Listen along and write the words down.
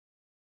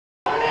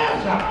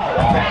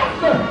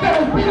pastor that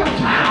will be a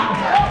child,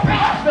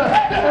 pastor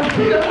that will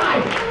be a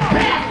life,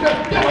 pastor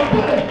that will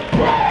put in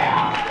prayer.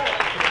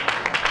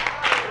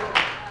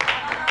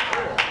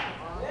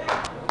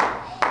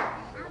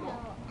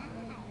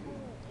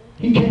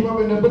 He came up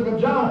in the book of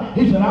John.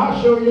 He said,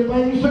 I'll show you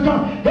things to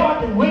come.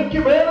 God can wake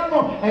you right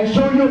on and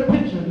show you a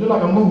picture. It's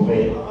like a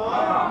movie.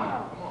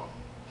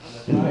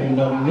 This ain't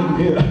nothing new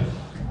here.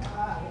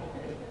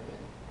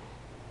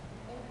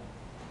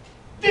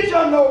 Did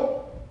y'all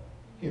know?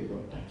 Here,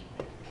 bro, thanks,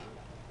 man.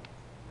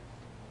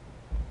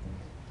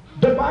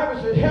 The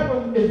Bible says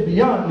heaven is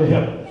beyond the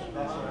heavens.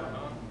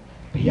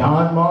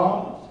 Beyond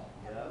Mars.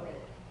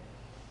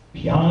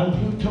 Beyond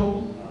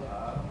Pluto.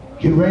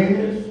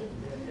 Uranus.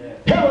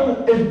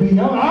 Heaven is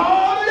beyond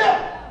all of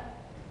that.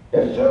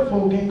 That cell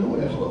phone can't go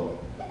that slow.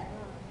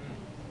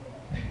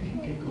 He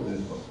can't go that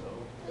slow.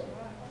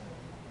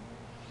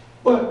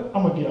 But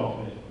I'm going to get off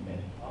of this for a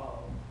minute.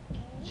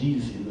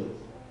 Jesus said, look,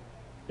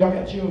 y'all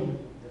got children?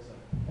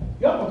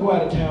 Y'all ever go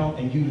out of town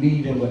and you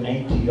leave them with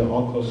auntie or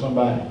uncle or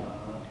somebody?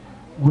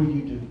 What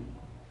do?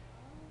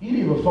 You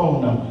leave a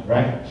phone number,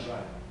 right?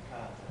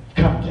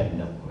 Contact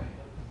number.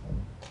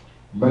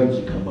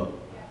 Emergency come up.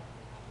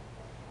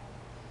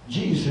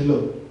 Jesus said,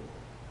 look,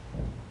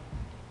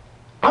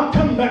 I'm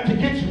coming back to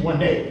get you one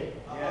day.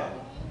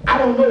 I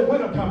don't know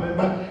when I'm coming,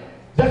 but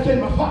that's in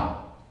my Father.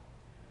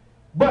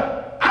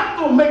 But I'm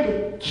going to make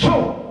it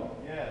so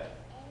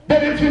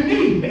that if you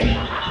need me,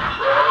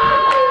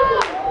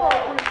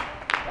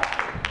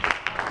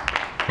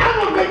 I'm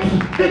going to make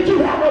that you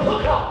have a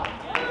hookup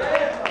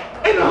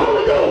in the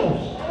Holy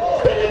Ghost.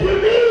 That if you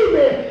need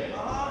me,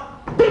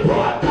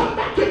 before I come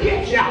back to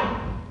get you,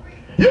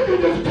 you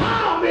can just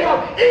call me up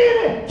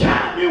any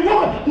time you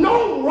want.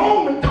 No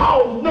Roman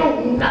calls, no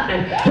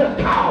nothing. Just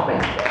call me.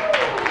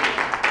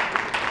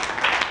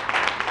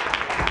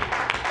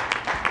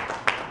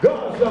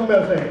 God, something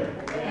else ain't.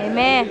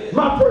 Amen.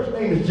 My first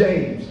name is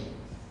James.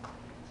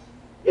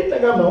 You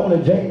think I'm the only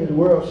James in the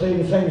world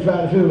saved, sanctified,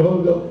 and filled with the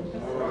Holy Ghost?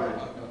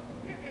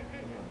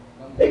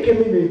 It can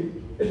be,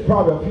 it's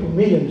probably a few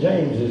million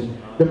Jameses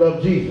that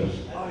love Jesus.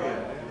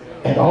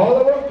 And all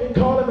of us can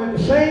call him at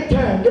the same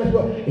time. Guess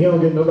what? He don't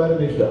get nobody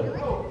mixed up.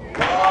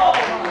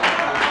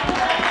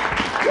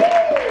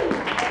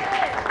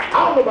 I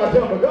don't know about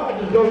y'all, but God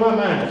just blows my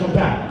mind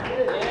sometimes.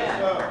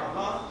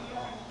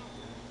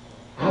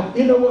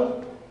 You know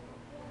what?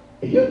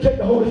 If you take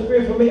the Holy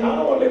Spirit from me, I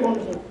don't want to live on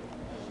this earth.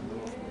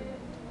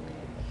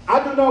 I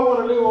do not want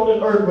to live on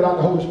this earth without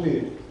the Holy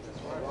Spirit.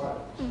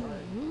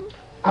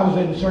 I was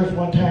in the church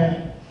one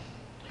time.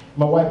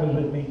 My wife was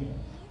with me.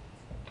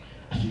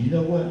 I said, you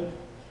know what?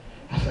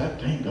 I said, I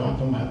thank God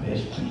for my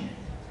best friend.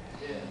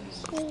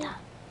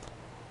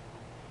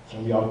 Some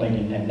of y'all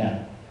thinking that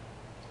now.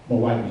 My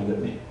wife was with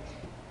me.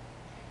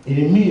 And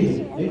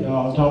immediately, they know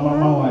I was talking about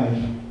my wife.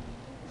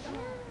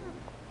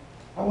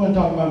 I wasn't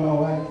talking about my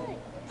wife.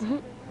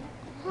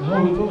 The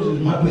Holy Ghost is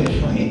my best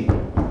friend.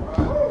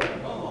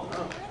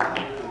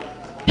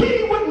 He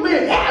with me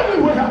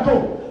everywhere I go.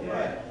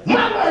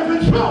 My wife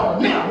is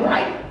Florida now,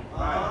 right?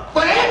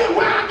 But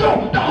everywhere I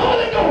go, the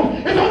Holy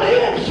Ghost is on the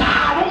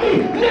inside of me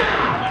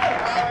now.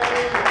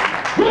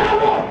 When I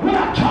walk, when I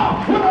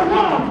talk, when I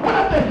run, when I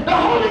think, the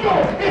Holy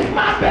Ghost is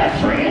my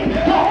best friend.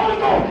 The Holy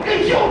Ghost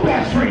is your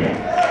best friend.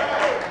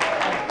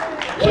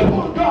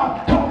 Suppose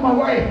God called my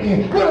wife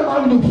in. What am I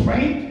going to do,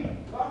 Frank?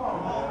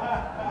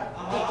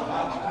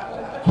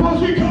 Suppose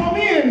she come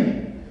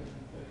in.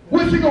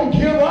 Was she going to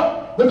give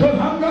up because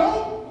I'm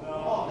gone?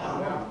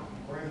 No.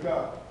 Praise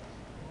God.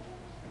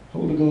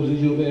 Holy Ghost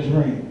is your best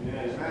friend.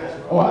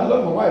 Oh, I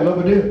love my wife. Love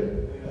her dear.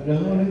 The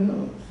Holy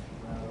Ghost.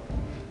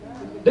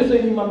 This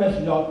ain't even my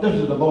message, y'all. This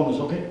is the bonus,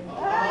 okay?